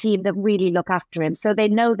by a team that really look after him. So they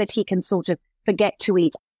know that he can sort of forget to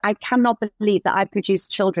eat. I cannot believe that I produce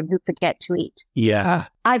children who forget to eat. Yeah.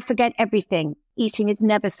 I forget everything. Eating is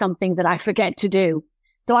never something that I forget to do.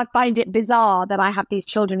 So I find it bizarre that I have these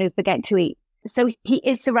children who forget to eat. So he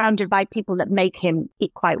is surrounded by people that make him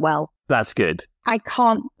eat quite well. That's good. I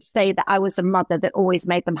can't say that I was a mother that always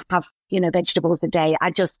made them have, vegetables a day.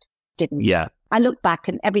 I just didn't. Yeah. I look back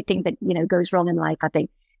and everything that, goes wrong in life, I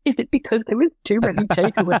think, is it because there was too many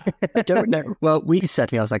takeaways? I don't know. Well, we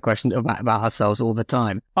certainly ask that question about ourselves all the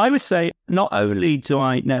time. I would say not only do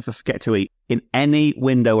I never forget to eat, in any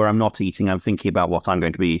window where I'm not eating, I'm thinking about what I'm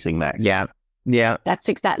going to be eating next. Yeah. That's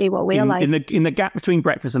exactly what we are like. In the gap between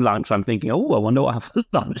breakfast and lunch, I'm thinking, oh, I wonder what I have for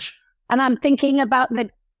lunch. And I'm thinking about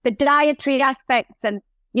the dietary aspects and,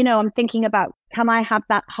 I'm thinking about, can I have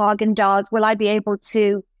that Haagen-Dazs? Will I be able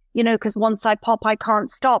to, because once I pop, I can't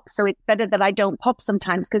stop. So it's better that I don't pop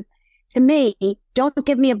sometimes because to me, don't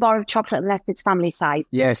give me a bar of chocolate unless it's family size.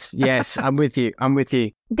 Yes, I'm with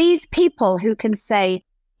you. These people who can say,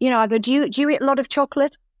 I go, do you eat a lot of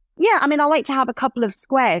chocolate? Yeah, I like to have a couple of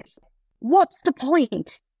squares. What's the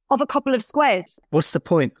point of a couple of squares? What's the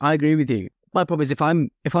point? I agree with you. My problem is if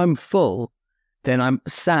I'm full, then I'm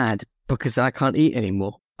sad because I can't eat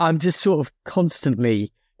anymore. I'm just sort of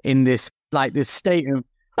constantly in this state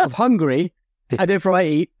of hungry, and if I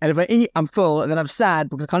eat, and if I eat, I'm full, and then I'm sad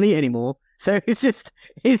because I can't eat anymore. So it's just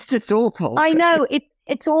awful. I know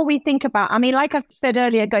it's all we think about. Like I said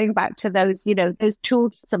earlier, going back to those, those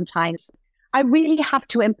tools sometimes, I really have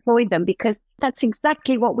to employ them because that's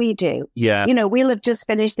exactly what we do. Yeah. We'll have just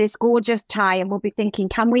finished this gorgeous tie and we'll be thinking,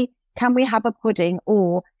 can we have a pudding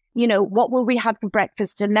or, what will we have for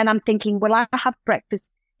breakfast? And then I'm thinking, will I have breakfast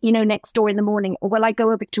next door in the morning? Or will I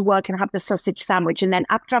go over to work and have the sausage sandwich and then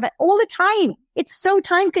after have it all the time? It's so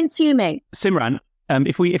time consuming. Simran,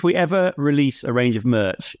 if we ever release a range of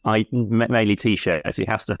merch, mainly t-shirts, it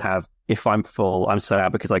has to have, if I'm full, I'm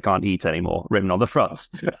sad because I can't eat anymore, written on the front.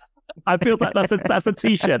 I feel like that's a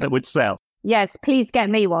t-shirt that would sell. Yes, please get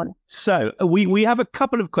me one. So we have a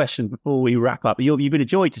couple of questions before we wrap up. You've been a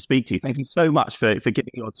joy to speak to. Thank you so much for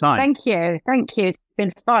giving your time. Thank you. It's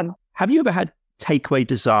been fun. Have you ever had takeaway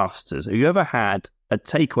disasters? Have you ever had a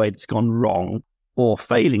takeaway that's gone wrong or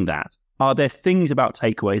failing that? Are there things about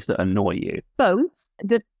takeaways that annoy you? Both.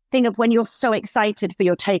 The thing of when you're so excited for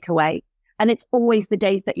your takeaway, and it's always the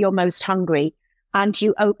days that you're most hungry, and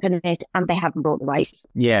you open it and they haven't brought the rice.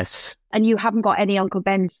 Yes. And you haven't got any Uncle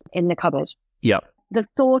Ben's in the cupboard. Yep. The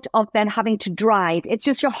thought of then having to drive, it's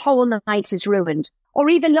just your whole night is ruined. Or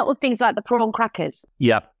even little things like the prawn crackers.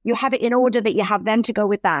 Yep. You have it in order that you have them to go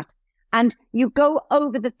with that. And you go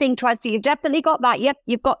over the thing twice, so you've definitely got that. Yep,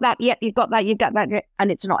 you've got that. Yep, you've got that. You've got that.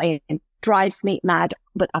 And it's not in. Drives me mad.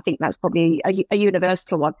 But I think that's probably a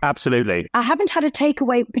universal one. Absolutely. I haven't had a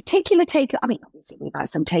particular takeaway. I mean, obviously we've had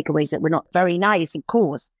some takeaways that were not very nice, of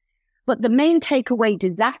course. But the main takeaway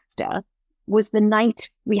disaster was the night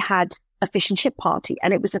we had a fish and chip party.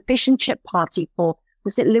 And it was a fish and chip party for,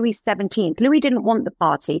 was it Louis 17th? Louis didn't want the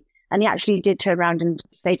party. And he actually did turn around and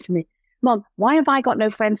say to me, Mom, why have I got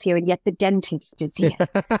no friends here and yet the dentist is here?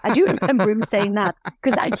 I do remember him saying that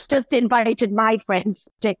because I just invited my friends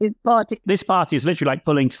to his party. This party is literally like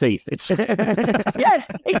pulling teeth. It's Yeah,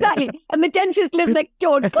 exactly. And the dentist lives next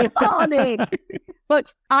door. Good morning.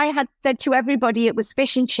 But I had said to everybody it was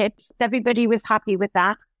fish and chips. Everybody was happy with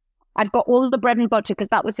that. I'd got all the bread and butter because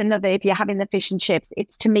that was another, if you're having the fish and chips,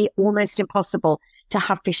 it's to me almost impossible to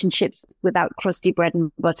have fish and chips without crusty bread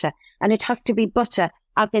and butter. And it has to be butter,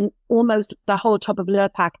 as in almost the whole top of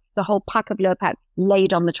Lurpak, the whole pack of Lurpak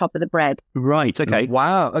laid on the top of the bread. Right, okay.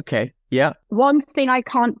 Wow, okay, yeah. One thing I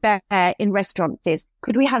can't bear in restaurants is,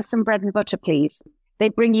 could we have some bread and butter, please? They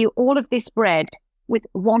bring you all of this bread with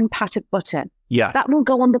one pat of butter. Yeah. That will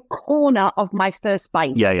go on the corner of my first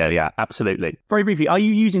bite. Yeah, absolutely. Very briefly, are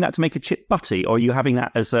you using that to make a chip butty, or are you having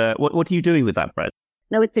that as a, what are you doing with that bread?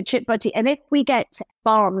 No, it's a chip butty. And if we get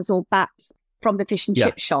farms or bats from the fish and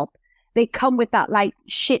chip shop, they come with that like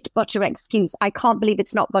shit butter excuse. I can't believe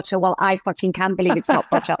it's not butter. Well, I fucking can believe it's not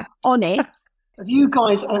butter on it. Have you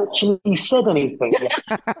guys actually said anything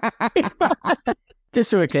yet? Just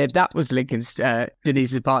so we're clear, that was Lincoln's,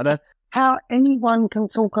 Denise's partner. How anyone can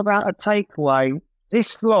talk about a takeaway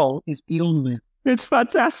this long is beyond me. It's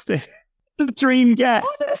fantastic. The dream guest.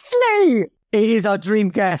 Honestly. It is our dream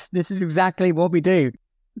guest. This is exactly what we do.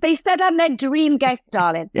 They said I'm their dream guest,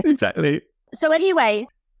 darling. Exactly. So anyway,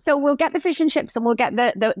 so we'll get the fish and chips and we'll get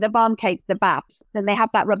the barm cakes, the baps. Then they have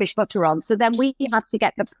that rubbish butter on. So then we have to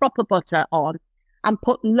get the proper butter on and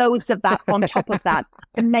put loads of that on top of that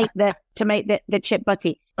to make the chip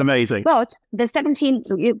butty. Amazing. But the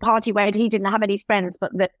 17th party where he didn't have any friends,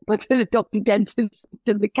 but the doctor, dentist,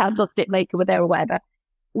 and the candlestick maker were there or whatever,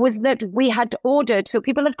 was that we had ordered, so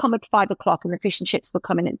people had come at 5:00 and the fish and chips were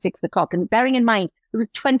coming at 6:00. And bearing in mind, there were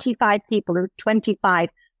 25 people, there were 25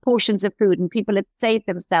 portions of food, and people had saved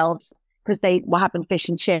themselves because they were having fish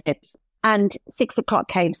and chips. And 6:00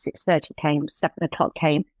 came, 6:30 came, 7:00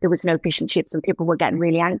 came. There was no fish and chips and people were getting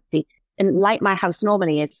really angsty. And like my house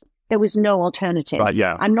normally is, there was no alternative. Right,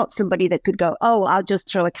 yeah. I'm not somebody that could go, oh, I'll just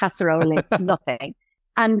throw a casserole in, nothing.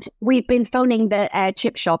 And we've been phoning the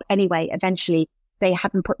chip shop anyway. Eventually, they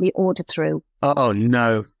hadn't put the order through. Oh,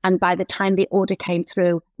 no. And by the time the order came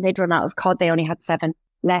through, they'd run out of cod. They only had 7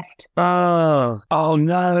 left. Oh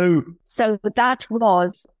no. So that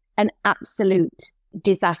was an absolute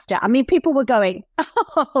disaster. I mean, people were going,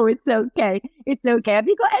 oh, it's okay. It's okay. Have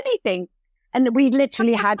you got anything? And we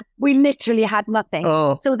literally had nothing.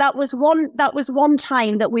 Oh. So that was one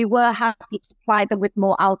time that we were happy to supply them with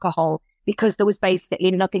more alcohol because there was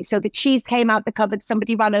basically nothing. So the cheese came out the cupboard.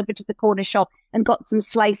 Somebody ran over to the corner shop and got some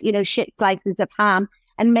shit slices of ham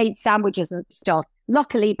and made sandwiches and stuff.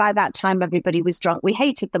 Luckily, by that time, everybody was drunk. We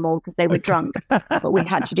hated them all because they were drunk, but we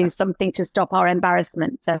had to do something to stop our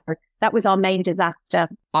embarrassment. So that was our main disaster.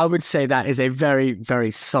 I would say that is a very,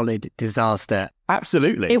 very solid disaster.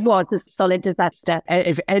 Absolutely. It was a solid disaster.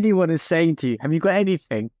 If anyone is saying to you, have you got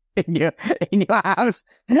anything in your house?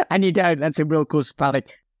 And you don't, that's a real cause for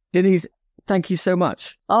panic. Denise, thank you so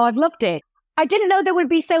much. Oh, I've loved it. I didn't know there would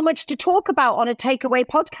be so much to talk about on a takeaway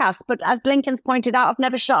podcast, but as Lincoln's pointed out, I've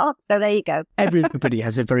never shut up. So there you go. Everybody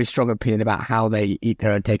has a very strong opinion about how they eat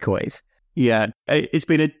their own takeaways. Yeah, it's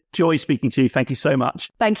been a joy speaking to you. Thank you so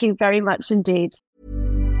much. Thank you very much indeed.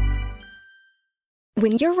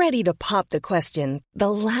 When you're ready to pop the question, the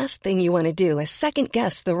last thing you want to do is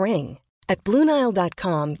second-guess the ring. At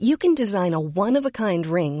BlueNile.com, you can design a one-of-a-kind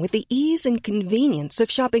ring with the ease and convenience of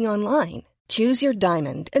shopping online. Choose your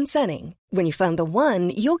diamond and setting. When you find the one,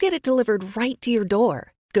 you'll get it delivered right to your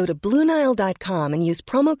door. Go to BlueNile.com and use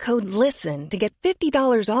promo code LISTEN to get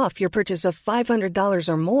 $50 off your purchase of $500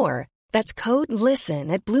 or more. That's code LISTEN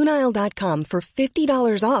at BlueNile.com for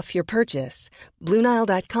 $50 off your purchase.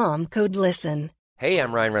 BlueNile.com, code LISTEN. Hey,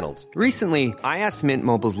 I'm Ryan Reynolds. Recently, I asked Mint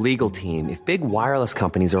Mobile's legal team if big wireless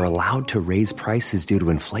companies are allowed to raise prices due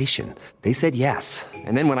to inflation. They said yes.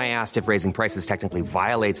 And then when I asked if raising prices technically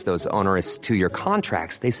violates those onerous two-year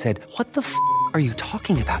contracts, they said, "What the f*** are you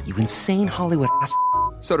talking about, you insane Hollywood ass?"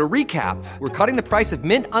 So to recap, we're cutting the price of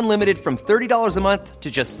Mint Unlimited from $30 a month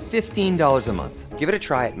to just $15 a month. Give it a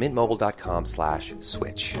try at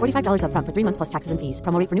mintmobile.com/switch. $45 up front for 3 months plus taxes and fees.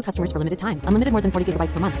 Promo rate for new customers for limited time. Unlimited more than 40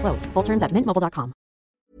 gigabytes per month. Slows full terms at mintmobile.com.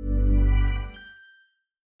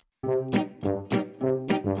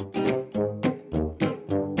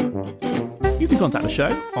 You can contact the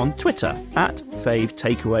show on Twitter at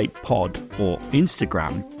FaveTakeawayPod or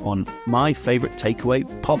Instagram on My Favourite Takeaway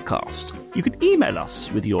Podcast. You can email us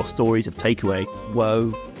with your stories of takeaway,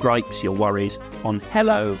 woe, gripes, your worries on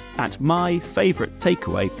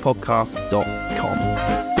hello@myfavouriteTakeawayPodcast.com.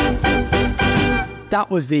 That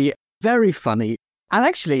was the very funny and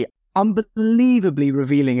actually unbelievably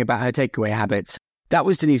revealing about her takeaway habits. That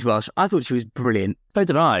was Denise Welch. I thought she was brilliant. So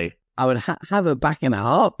did I. I would have her back in a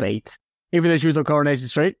heartbeat, even though she was on Coronation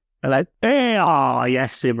Street. Hello?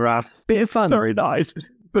 Yes, Simran. Bit of fun. Very nice.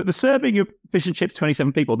 But the serving of fish and chips to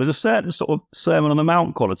 27 people, there's a certain sort of Sermon on the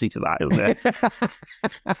Mount quality to that, isn't there?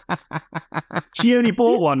 She only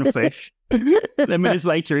bought one fish. Then minutes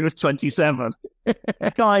later, it was 27.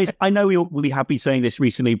 Guys, I know we have been saying this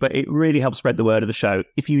recently, but it really helps spread the word of the show.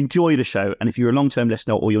 If you enjoy the show, and if you're a long-term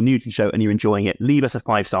listener or you're new to the show and you're enjoying it, leave us a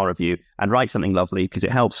 5-star review and write something lovely, because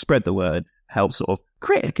it helps spread the word, helps sort of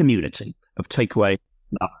create a community of takeaway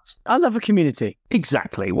lovers. I love a community.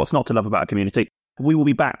 Exactly. What's not to love about a community? We will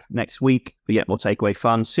be back next week for yet more takeaway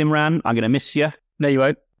fun. Simran, I'm going to miss you. No, you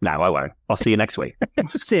won't. No, I won't. I'll see you next week.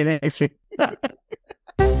 See you next week.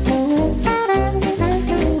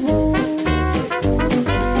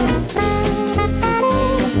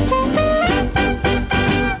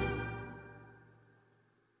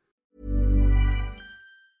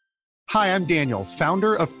 Hi, I'm Daniel,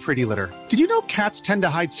 founder of Pretty Litter. Did you know cats tend to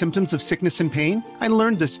hide symptoms of sickness and pain? I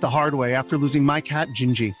learned this the hard way after losing my cat,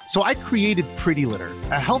 Gingy. So I created Pretty Litter,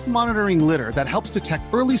 a health monitoring litter that helps detect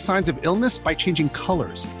early signs of illness by changing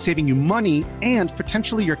colors, saving you money and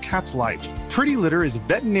potentially your cat's life. Pretty Litter is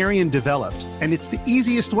veterinarian developed, and it's the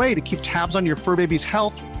easiest way to keep tabs on your fur baby's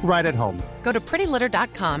health right at home. Go to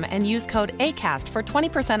prettylitter.com and use code ACAST for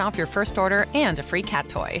 20% off your first order and a free cat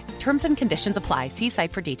toy. Terms and conditions apply. See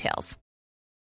site for details.